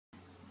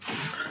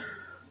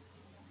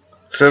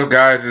What's up,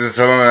 guys? This is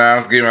Zen-Oh, and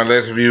I'm giving my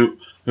latest review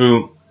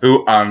who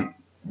on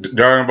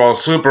Dragon Ball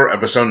Super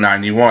episode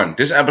 91.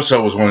 This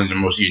episode was one of the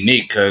most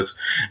unique because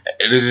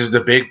this is the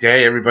big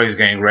day. Everybody's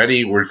getting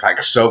ready. We're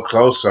like so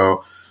close.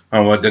 So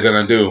on what they're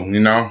gonna do,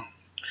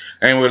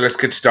 Anyway, let's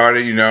get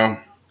started.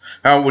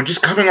 We're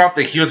just coming off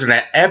the heels of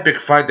that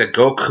epic fight that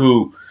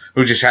Goku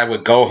who just had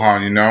with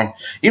Gohan.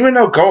 Even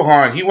though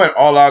Gohan, he went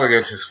all out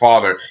against his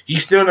father, he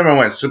still never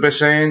went Super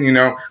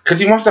Saiyan, because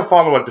he wants to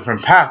follow a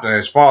different path than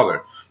his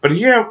father. But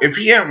if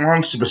he hadn't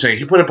won Super Saiyan,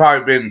 he would have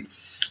probably been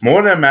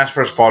more than a match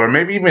for his father,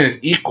 maybe even his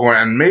equal,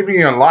 and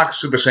maybe unlock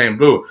Super Saiyan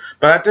Blue.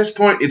 But at this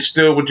point, it's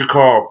still what you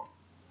call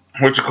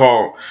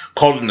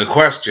called into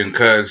question,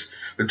 because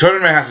the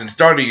tournament hasn't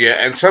started yet,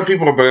 and some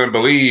people are going to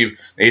believe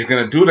that he's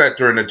going to do that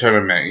during the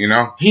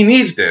tournament. He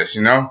needs this,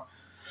 and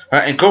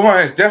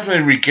Gohan has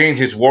definitely regained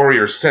his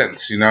warrior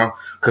sense,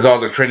 because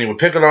all the training with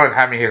Piccolo and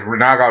having his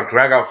knockout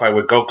drag-out fight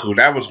with Goku,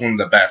 that was one of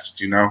the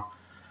best,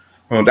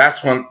 Well,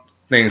 that's one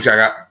thing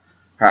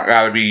I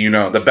gotta be,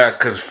 the best,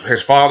 because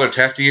his father,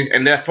 Testy,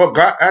 and I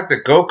forgot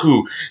that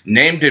Goku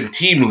named him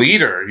team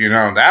leader,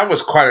 that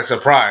was quite a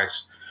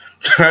surprise.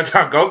 I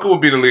thought Goku would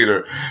be the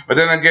leader, but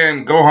then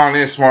again,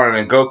 Gohan is smarter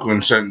than Goku in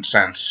a certain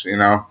sense, he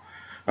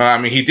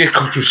did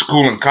go through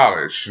school and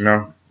college,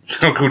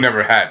 Goku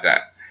never had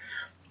that.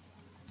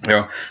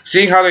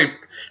 Seeing how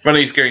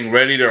everybody's getting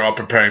ready, they're all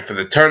preparing for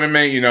the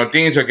tournament,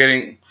 things are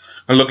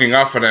looking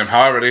up for them.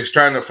 However, they're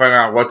trying to find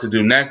out what to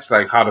do next,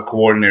 like how to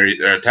coordinate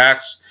their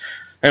attacks.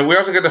 And we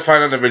also get to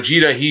find out that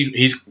Vegeta,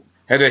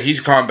 he's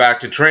gone back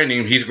to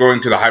training. He's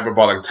going to the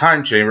hyperbolic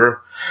time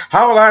chamber.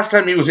 How last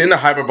time he was in the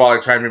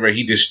hyperbolic time chamber,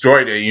 he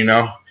destroyed it, He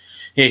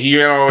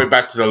went all the way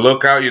back to the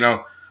lookout,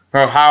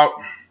 How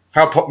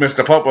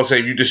Mr. Popo said,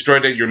 if you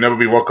destroyed it, you'll never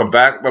be welcome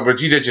back. But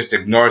Vegeta just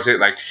ignores it,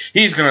 like,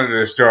 he's going to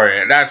destroy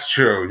it. And that's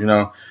true,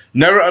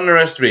 Never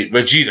underestimate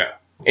Vegeta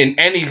in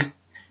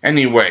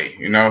any way,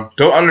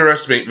 Don't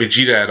underestimate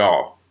Vegeta at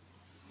all.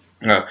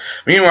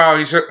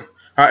 Meanwhile,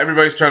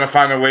 everybody's trying to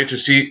find a way to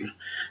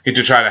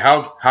try to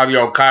help. How the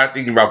Okada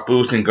thinking about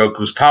boosting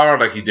Goku's power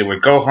like he did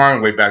with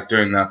Gohan way back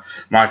during the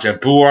Majin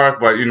Buu arc,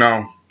 but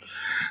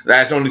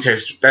that only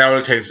takes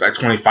like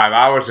 25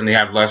 hours, and they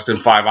have less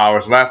than 5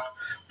 hours left.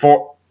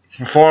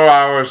 4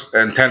 hours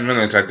and 10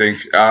 minutes, I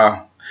think.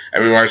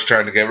 Everyone's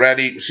trying to get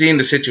ready, seeing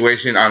the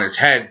situation on his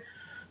head,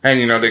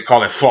 and they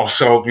call it false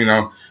hope,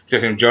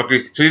 just him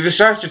joking. So he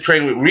decides to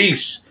train with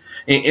Reese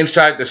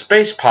inside the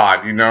space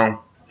pod,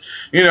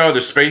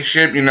 the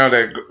spaceship,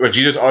 that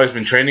Vegeta's always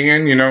been training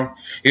in,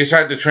 he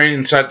decided to train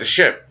inside the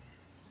ship.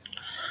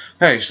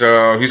 Hey,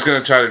 so he's going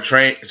to try to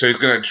train, he's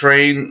going to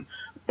train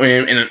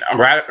in a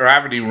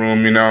gravity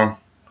room,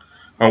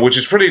 which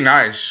is pretty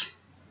nice.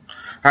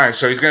 Alright,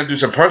 so he's going to do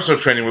some personal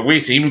training with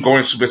Whis, even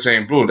going Super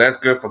Saiyan Blue. That's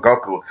good for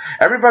Goku.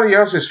 Everybody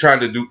else is trying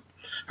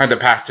to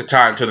pass the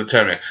time to the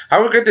tournament.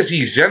 How we get to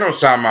see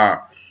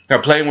Zen-Oh-sama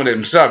playing with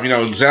himself,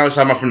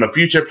 Zen-Oh-sama from the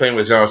future playing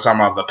with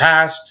Zen-Oh-sama of the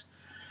past.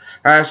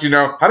 As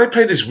how they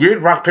play this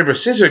weird rock, paper,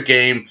 scissors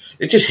game.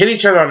 They just hit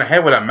each other on the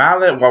head with a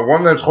mallet while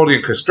one of them's holding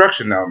a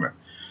construction element.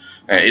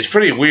 It's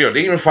pretty weird.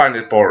 They even find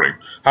it boring.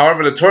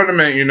 However, the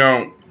tournament,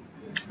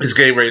 is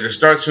getting ready to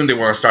start soon. They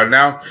want to start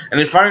now. And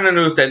they find the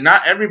news that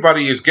not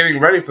everybody is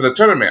getting ready for the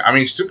tournament.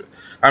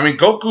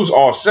 Goku's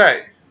all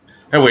set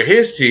and with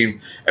his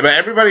team, but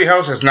everybody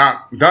else has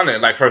not done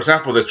it. Like, for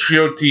example, the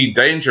Trio T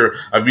Danger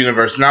of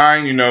Universe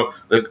 9,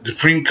 the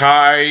Supreme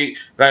Kai,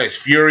 that is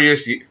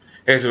furious.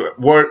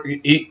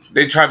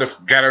 They tried to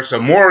gather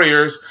some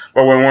warriors,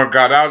 but when word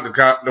got out,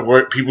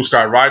 people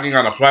started riding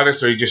on the planet,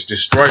 so he just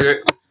destroyed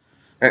it.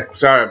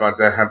 Sorry about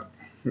that.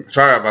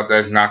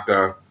 Knocked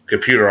the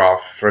computer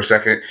off for a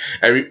second.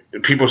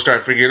 People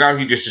started figuring out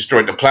he just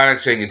destroyed the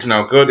planet, saying it's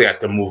no good. They have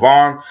to move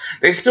on.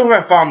 They still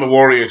haven't found the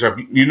warriors.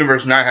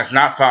 Universe 9 has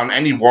not found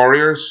any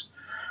warriors,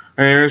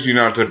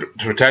 to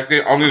protect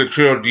it. Only the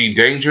Trio D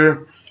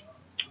Danger.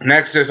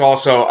 Next is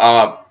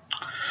also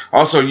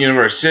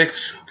Universe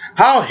 6.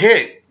 How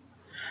Hit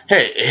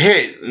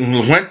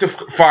went to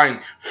find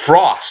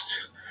Frost.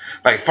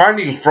 Like,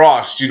 finding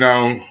Frost,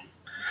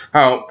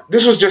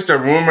 this was just a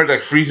rumor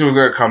that Frieza was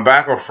going to come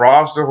back, or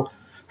Frost,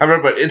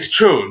 but it's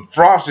true.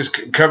 Frost is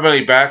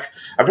currently back.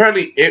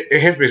 Apparently,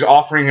 Hip is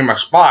offering him a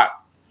spot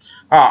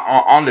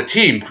on the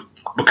team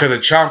because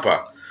of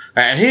Champa.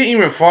 And he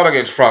even fought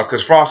against Frost,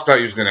 because Frost thought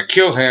he was going to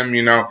kill him,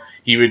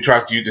 He would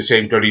try to use the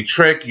same dirty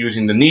trick,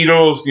 using the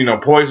needles,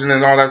 poison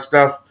and all that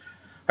stuff.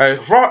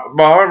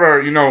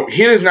 However,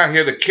 he is not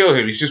here to kill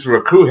him. He's just to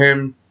recruit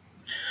him.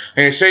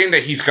 And he's saying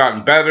that he's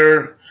gotten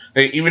better,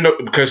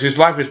 because his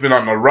life has been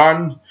on the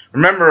run.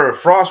 Remember,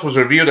 Frost was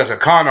revealed as a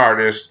con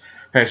artist,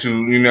 and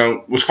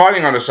who, was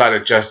fighting on the side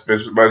of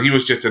justice, but he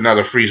was just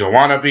another Frieza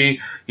wannabe.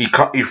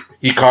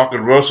 He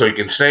conquered worlds so he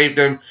can save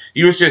them.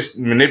 He was just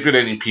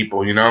manipulating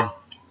people, And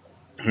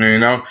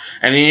in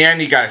the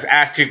end, he got his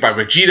ass kicked by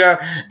Vegeta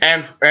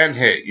and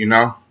Hit,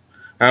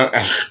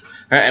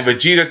 And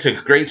Vegeta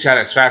took great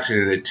satisfaction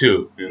in it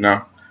too,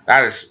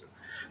 That is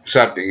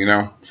something,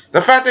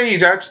 The fact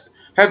that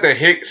had the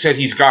Hit said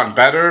he's gotten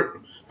better,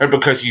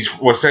 because he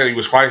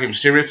was fighting him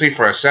seriously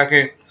for a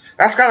second.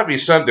 That's got to be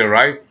something,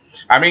 right?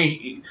 I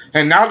mean,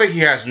 and now that he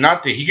has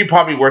nothing, he could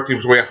probably work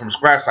his way up from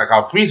scratch like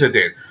how Frieza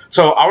did.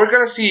 So, are we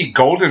gonna see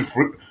Golden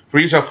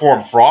Frieza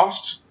form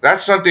Frost?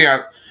 That's something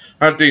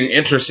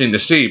interesting to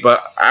see.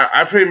 But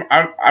I'm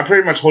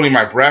pretty much holding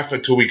my breath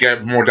until we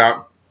get more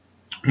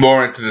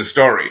into the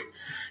story.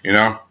 You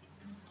know.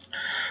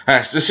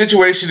 The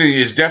situation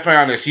is definitely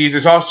on the seas.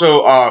 It's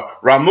also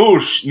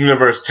Ramush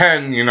Universe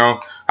 10,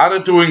 how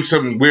they're doing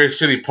some weird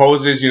silly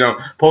poses,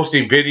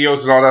 posting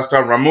videos and all that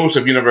stuff. Ramush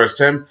of Universe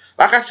 10.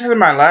 Like I said in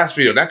my last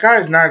video, that guy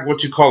is not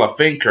what you call a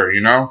thinker,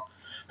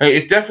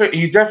 He's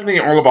definitely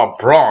all about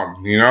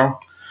brawn,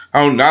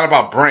 Oh, not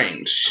about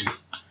brains.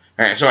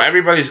 And so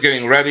everybody's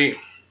getting ready.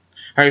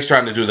 He's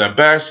trying to do their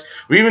best.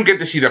 We even get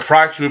to see the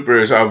Pride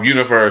Troopers of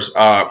Universe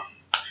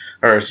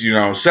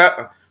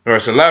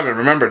Verse 11,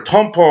 remember,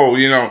 Tompo,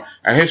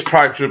 and his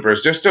Pride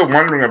Troopers, they're still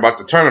wondering about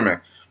the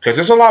tournament. Because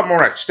there's a lot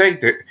more at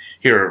stake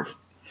here.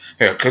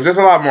 Because there's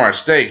a lot more at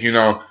stake,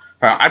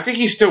 I think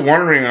he's still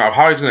wondering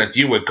how he's going to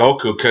deal with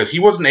Goku. Because he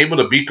wasn't able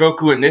to beat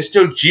Goku, and there's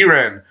still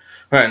Jiren,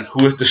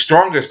 who is the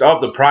strongest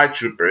of the Pride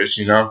Troopers,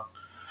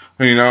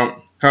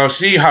 I'll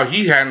see how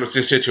he handles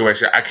this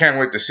situation. I can't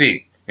wait to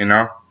see,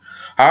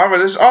 However,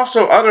 there's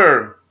also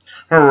other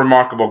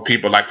remarkable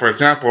people. Like, for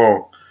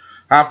example,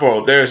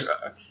 there's...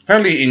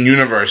 Apparently in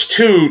Universe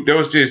 2, there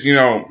was this,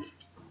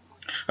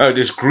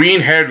 this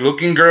green-haired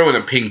looking girl in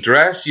a pink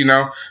dress,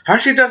 How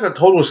she does a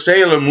total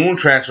Sailor Moon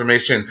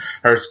transformation.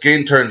 Her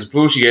skin turns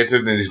blue, she gets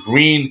into this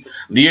green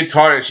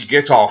leotard, and she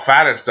gets all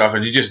fat and stuff,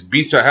 and she just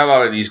beats the hell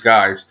out of these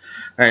guys.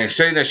 And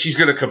saying that she's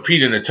going to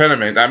compete in the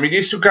tournament. I mean,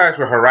 these two guys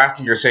were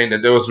harassing her, saying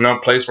that there was no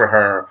place for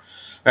her.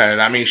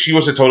 And, I mean, she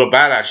was a total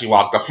badass. She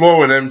walked the floor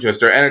with them, just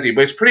her entity.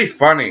 But it's pretty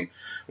funny.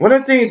 One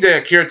of the things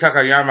that Akira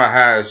Takayama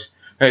has...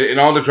 in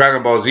all the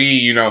Dragon Ball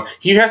Z,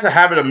 he has a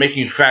habit of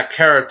making fat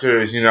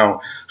characters,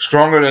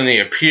 stronger than they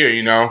appear,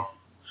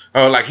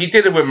 like he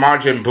did it with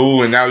Majin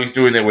Buu, and now he's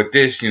doing it with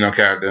this,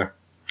 character.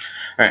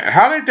 And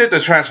how they did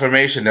the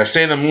transformation, the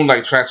Sailor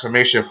Moon-like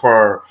transformation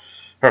for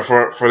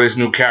this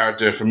new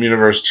character from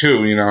Universe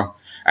 2,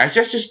 I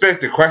just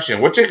begs the question,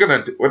 what they're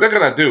gonna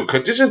do?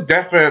 Because this is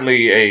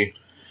definitely a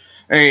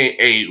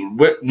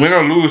win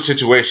or lose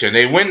situation.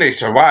 They win, they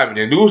survive, and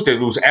they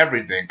lose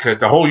everything, because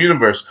the whole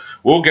universe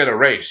will get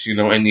erased, in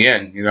the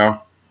end,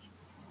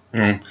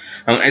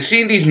 And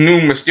seeing these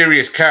new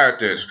mysterious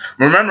characters,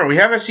 remember, we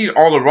haven't seen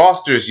all the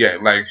rosters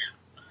yet,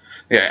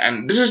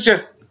 and this is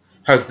just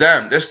has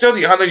them. There's still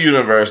the other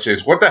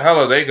universes. What the hell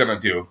are they gonna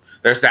do?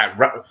 There's that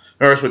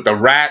universe with the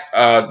rat,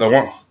 the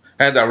one,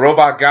 and the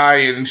robot guy,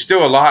 and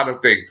still a lot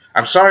of things.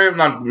 I'm sorry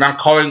I'm not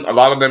calling a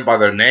lot of them by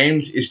their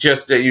names. It's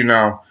just that,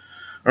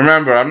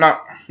 remember,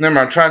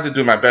 I'm trying to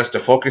do my best to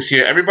focus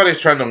here. Everybody's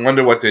trying to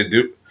wonder what they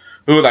do.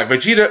 Like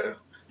Vegeta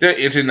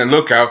is in the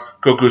lookout.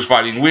 Goku's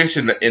fighting Whis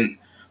in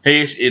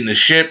the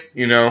ship.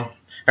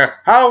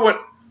 How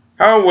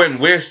when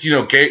Whis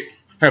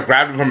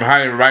grabbed him from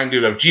behind and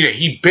reminded of Vegeta,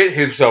 he bit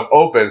himself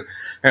open,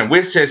 and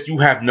Whis says, "You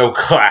have no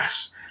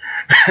class."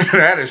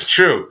 That is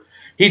true.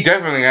 He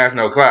definitely has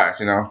no class.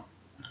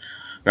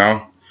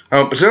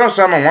 But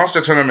Zen-Oh wants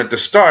the tournament to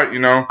start.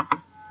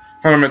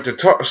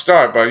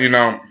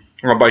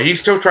 But he's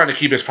still trying to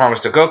keep his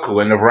promise to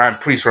Goku, and the Grand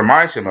Priest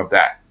reminds him of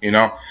that,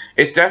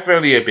 It's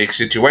definitely a big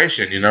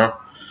situation,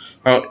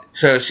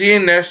 So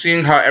seeing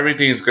how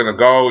everything's gonna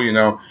go,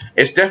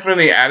 it's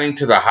definitely adding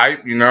to the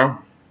hype,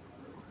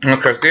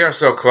 because they are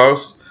so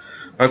close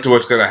to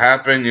what's gonna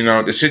happen,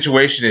 The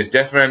situation is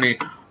definitely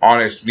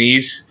on its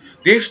knees.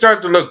 Things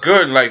start to look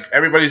good, like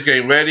everybody's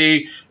getting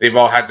ready, they've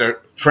all had their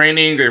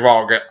training, they've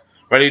all get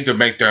ready to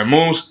make their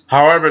moves.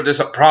 However, there's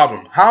a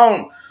problem.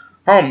 How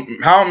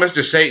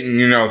Mr.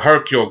 Satan,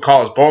 Hercule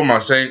calls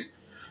Bulma saying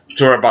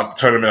to her about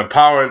the Tournament of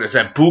Power. They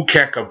said Boo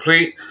can't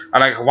complete.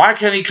 I'm like, why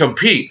can't he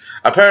compete?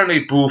 Apparently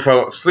Boo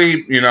fell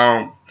asleep,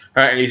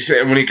 and he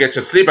said when he gets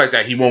to sleep like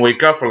that, he won't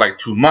wake up for like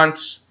 2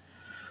 months.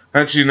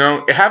 And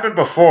it happened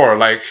before,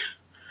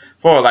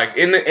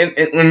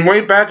 in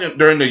way back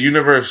during the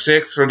Universe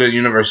 6 or the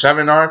Universe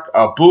 7 arc,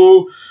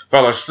 Boo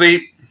fell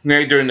asleep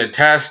during the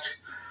test.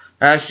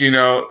 As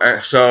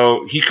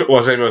so he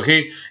was able.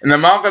 In the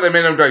manga they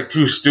made him like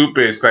too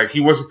stupid. It's like he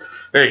was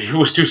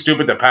too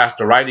stupid to pass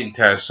the writing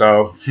test.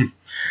 So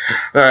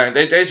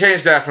they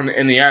changed that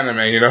in the anime.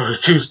 He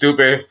was too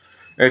stupid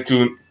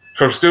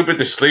from stupid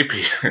to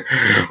sleepy,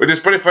 which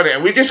is pretty funny.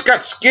 And we just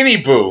got Skinny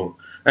Boo,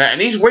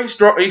 and he's way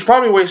strong. He's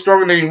probably way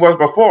stronger than he was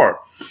before.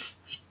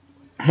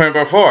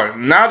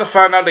 Now to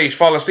find out that he's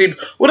fallen asleep,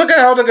 what the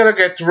hell they're gonna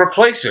get to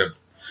replace him?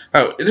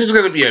 This is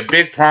gonna be a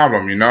big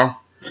problem,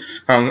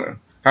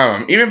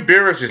 Even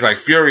Beerus is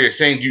like furious,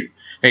 saying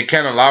they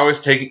can't allow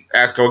us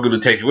ask Goku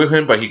to take it with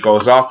him, but he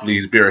goes off,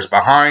 leaves Beerus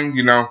behind.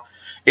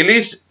 It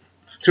leads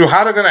to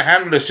how they're gonna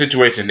handle this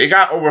situation. They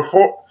got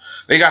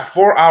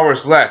 4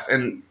 hours left,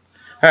 and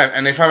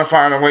they trying to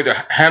find a way to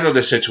handle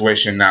this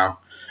situation now.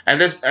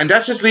 And that's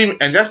how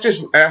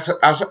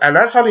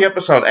the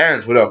episode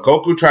ends, with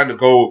Goku trying to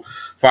go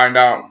find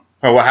out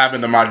what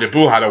happened to Majin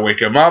Buu, how to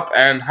wake him up,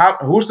 and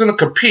who's going to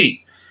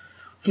compete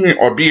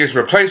or be his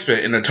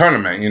replacement in the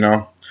tournament, you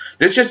know.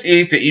 This just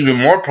leads to even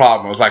more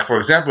problems. Like, for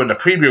example, in the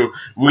preview,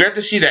 we get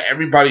to see that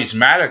everybody's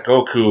mad at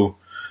Goku,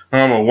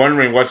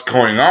 wondering what's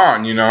going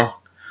on, you know.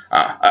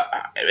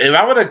 If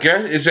I would have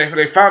guessed, is if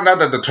they found out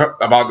that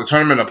about the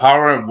Tournament of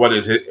Power and what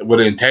it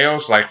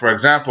entails. Like, for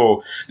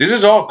example, this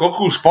is all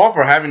Goku's fault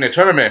for having the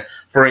tournament,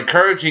 for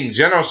encouraging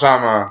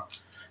Zen-Oh-sama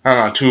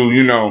to,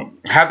 you know,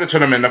 have the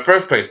tournament in the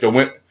first place.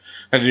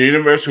 And the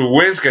universe who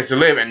wins gets to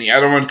live, and the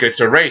other one gets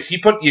to race. He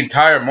put the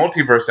entire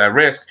multiverse at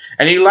risk,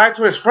 and he lied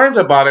to his friends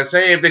about it,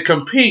 saying if they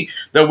compete,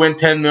 they'll win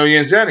 10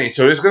 million zenny.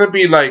 So it's gonna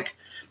be like,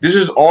 this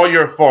is all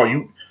your fault.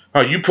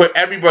 You put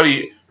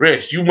everybody at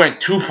risk. You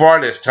went too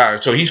far this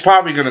time, so he's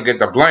probably gonna get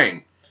the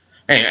blame.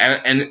 Hey,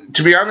 and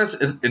to be honest,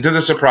 it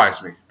doesn't surprise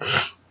me.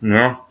 You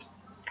know,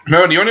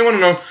 no, the only one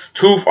who knows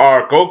truth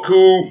are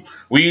Goku,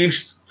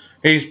 Whis,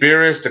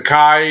 Beerus, the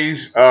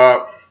Kais,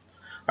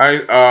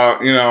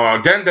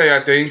 Dende,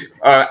 I think,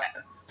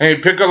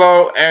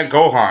 Piccolo, and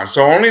Gohan.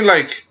 So only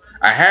like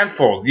a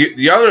handful.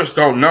 The others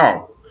don't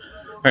know.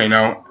 You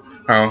know,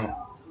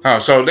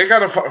 so they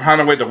gotta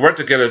find a way to work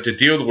together to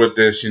deal with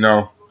this. You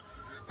know,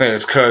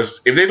 it's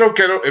because if they don't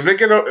get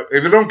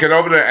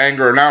over their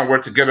anger now and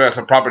work together as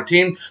a proper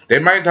team, they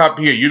might not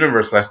be a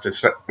universe left to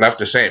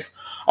save.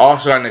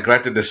 Also, I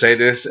neglected to say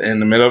this in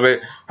the middle of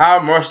it. How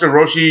Master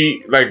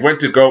Roshi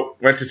went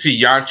to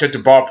see Yamcha to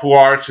Ball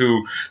Puar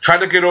to try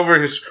to get over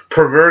his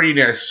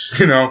pervertiness.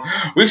 You know,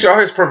 we saw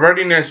his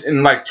pervertiness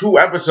in like 2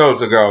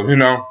 episodes ago. You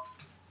know,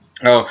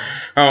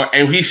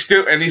 and he's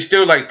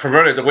still like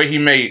perverted the way he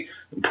made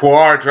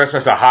Puar dress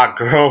as a hot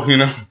girl. You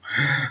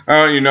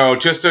know,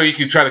 just so he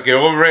can try to get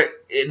over it.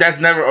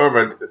 That's never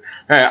over.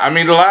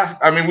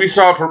 We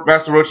saw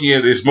Master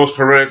Roshi is most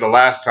perverted the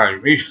last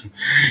time.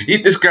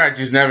 This guy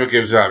just never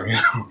gives up, you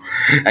know.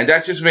 And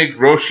that just makes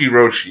Roshi,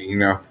 you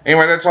know.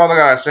 Anyway, that's all I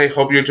gotta say.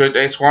 Hope you enjoyed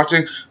today's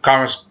watching.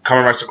 Comment,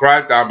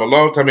 subscribe down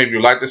below. Tell me if you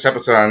like this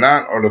episode or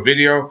not, or the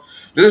video.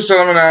 This is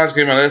Solomon Adams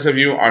giving my latest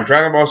review on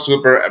Dragon Ball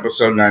Super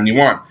episode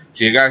 91.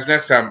 See you guys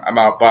next time. I'm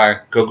out. Bye.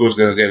 Goku's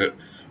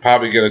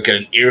probably gonna get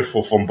an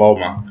earful from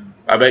Bulma.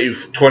 I bet you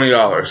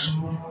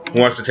 $20. Who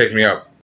wants to take me out?